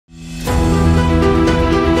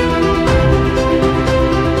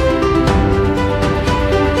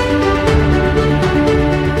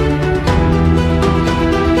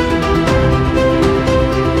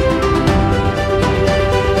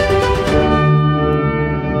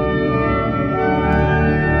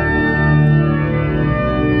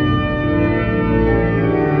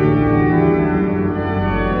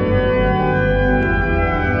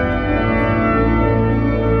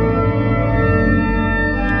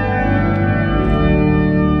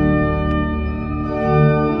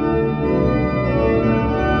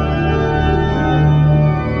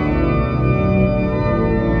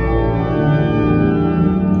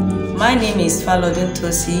is Falodun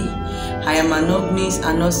Mary. I am an organist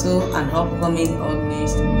and also an upcoming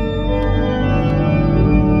organist.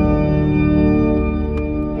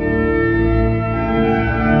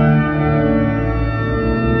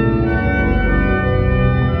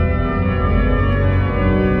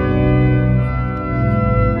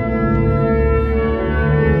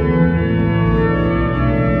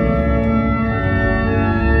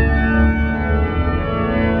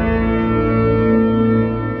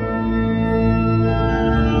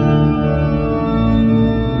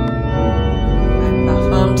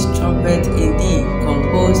 Trumpet in D,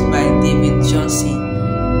 composed by David Johnson.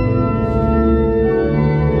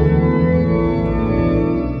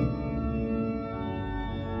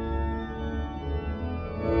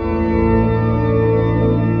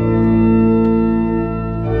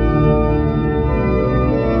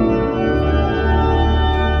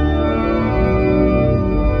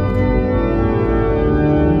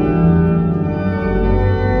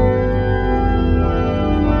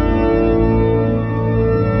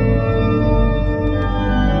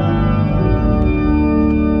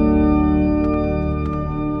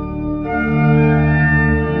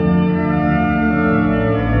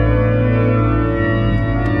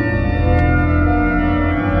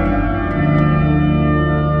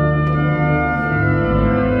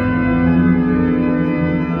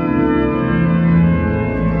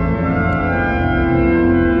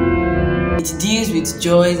 It deals with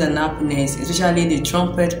joys and happiness, especially the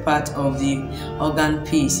trumpet part of the organ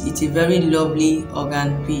piece. It's a very lovely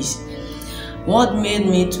organ piece. What made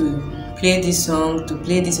me to play this song, to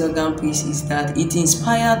play this organ piece, is that it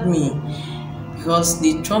inspired me because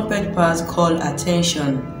the trumpet part called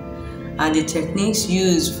attention, and the techniques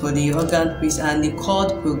used for the organ piece and the chord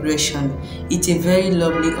progression. It's a very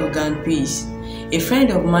lovely organ piece. A friend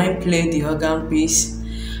of mine played the organ piece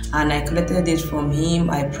and I collected it from him.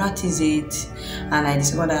 I practiced it and I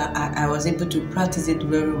discovered that I was able to practice it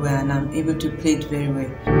very well and I'm able to play it very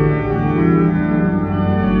well.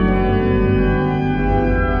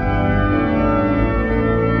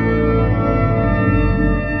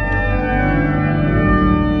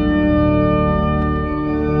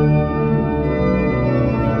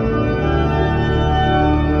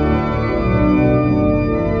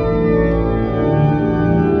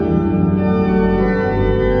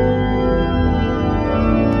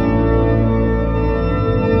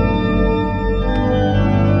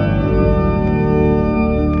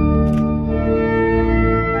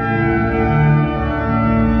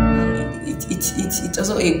 It's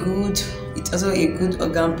also a good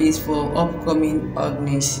organ piece for upcoming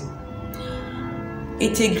organists.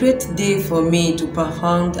 It's a great day for me to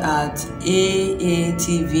perform at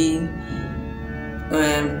AAMTV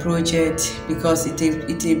project because it's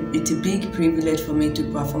a big privilege for me to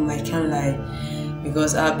perform. I can't lie,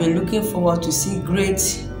 because I've been looking forward to see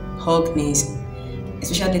great organists,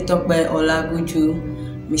 especially talked by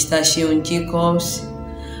Olaguju, Mr. Sheon Jacobs,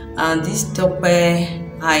 and this Tope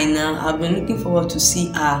Aina. I've been looking forward to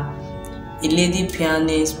see her, a lady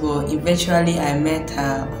pianist, but eventually I met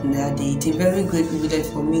her on that day. It's a very great privilege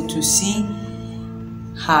for me to see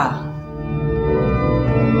her.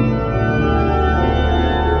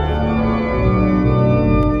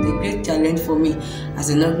 The great challenge for me as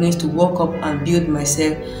an organist to walk up and build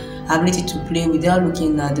myself ability to play without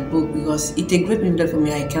looking at the book, because it's a great privilege for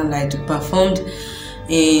me, I can't lie, to perform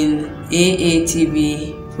in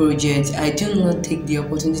AAMTV project. I do not take the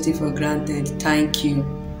opportunity for granted. Thank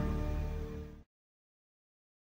you.